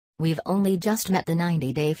We've only just met the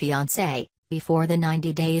 90-day fiancé, before the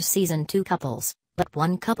 90 Days Season 2 couples, but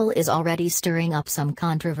one couple is already stirring up some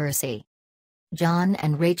controversy. Jon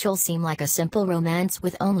and Rachel seem like a simple romance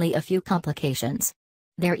with only a few complications.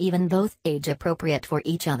 They're even both age-appropriate for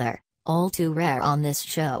each other, all too rare on this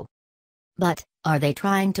show. But, are they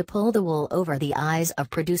trying to pull the wool over the eyes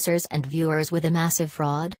of producers and viewers with a massive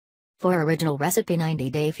fraud? For original recipe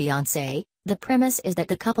 90 Day Fiancé, the premise is that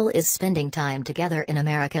the couple is spending time together in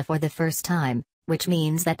America for the first time, which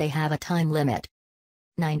means that they have a time limit.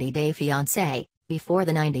 90 Day Fiancé, before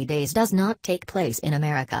the 90 days does not take place in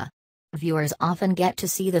America. Viewers often get to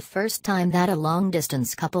see the first time that a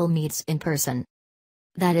long-distance couple meets in person.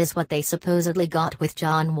 That is what they supposedly got with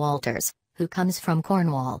John Walters, who comes from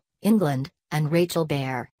Cornwall, England, and Rachel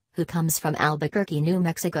Bear, who comes from Albuquerque, New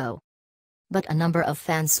Mexico. But a number of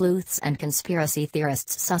fan sleuths and conspiracy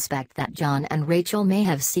theorists suspect that Jon and Rachel may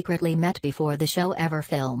have secretly met before the show ever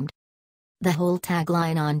filmed. The whole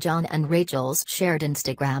tagline on Jon and Rachel's shared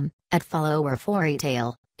Instagram,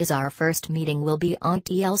 @follower4retail, is "Our first meeting will be on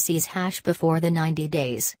TLC's before the 90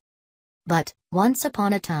 days." But, once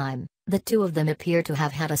upon a time, the two of them appear to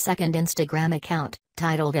have had a second Instagram account,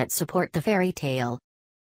 titled @Support the Fairy Tale.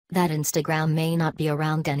 That Instagram may not be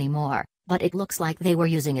around anymore, but it looks like they were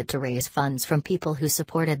using it to raise funds from people who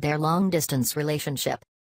supported their long-distance relationship.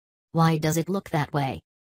 Why does it look that way?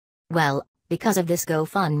 Well, because of this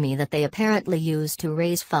GoFundMe that they apparently used to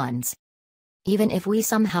raise funds. Even if we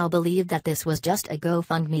somehow believe that this was just a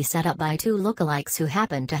GoFundMe set up by two lookalikes who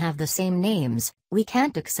happen to have the same names, we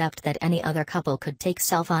can't accept that any other couple could take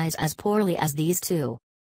selfies as poorly as these two.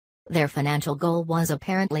 Their financial goal was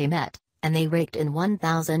apparently met, and they raked in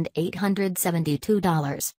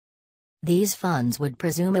 $1,872. These funds would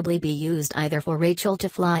presumably be used either for Rachel to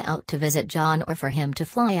fly out to visit Jon or for him to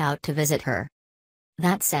fly out to visit her.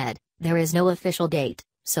 That said, there is no official date,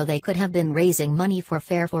 so they could have been raising money for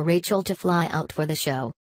fare for Rachel to fly out for the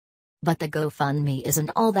show. But the GoFundMe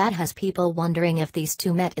isn't all that has people wondering if these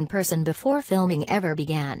two met in person before filming ever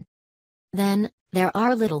began. Then, there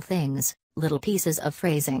are little things, little pieces of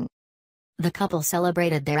phrasing. The couple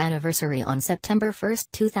celebrated their anniversary on September 1,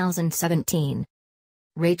 2017.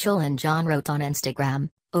 Rachel and Jon wrote on Instagram,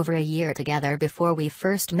 "Over a year together before we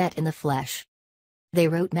first met in the flesh." They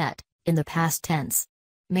wrote met, in the past tense.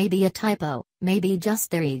 Maybe a typo, maybe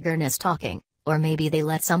just their eagerness talking, or maybe they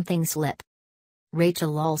let something slip.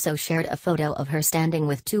 Rachel also shared a photo of her standing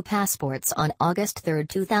with two passports on August 3,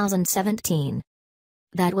 2017.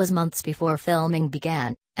 That was months before filming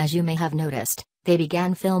began. As you may have noticed, they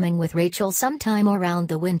began filming with Rachel sometime around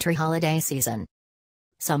the winter holiday season.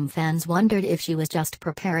 Some fans wondered if she was just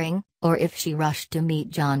preparing, or if she rushed to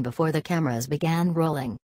meet Jon before the cameras began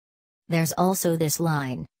rolling. There's also this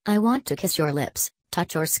line, "I want to kiss your lips,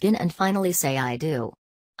 touch your skin and finally say I do.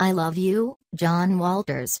 I love you, Jon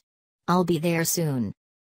Walters. I'll be there soon."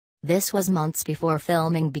 This was months before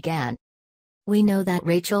filming began. We know that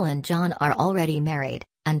Rachel and Jon are already married,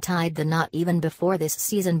 and tied the knot even before this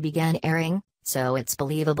season began airing, so it's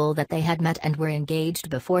believable that they had met and were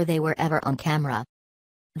engaged before they were ever on camera.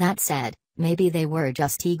 That said, maybe they were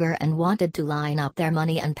just eager and wanted to line up their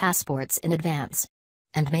money and passports in advance.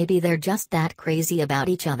 And maybe they're just that crazy about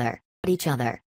each other.